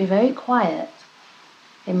 It might be very quiet.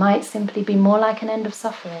 It might simply be more like an end of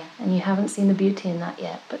suffering and you haven't seen the beauty in that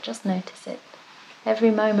yet, but just notice it.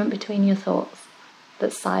 Every moment between your thoughts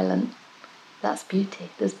that's silent, that's beauty.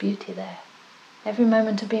 There's beauty there. Every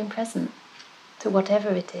moment of being present to whatever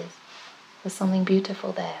it is, there's something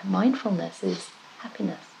beautiful there. Mindfulness is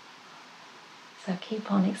happiness. So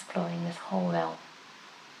keep on exploring this whole realm.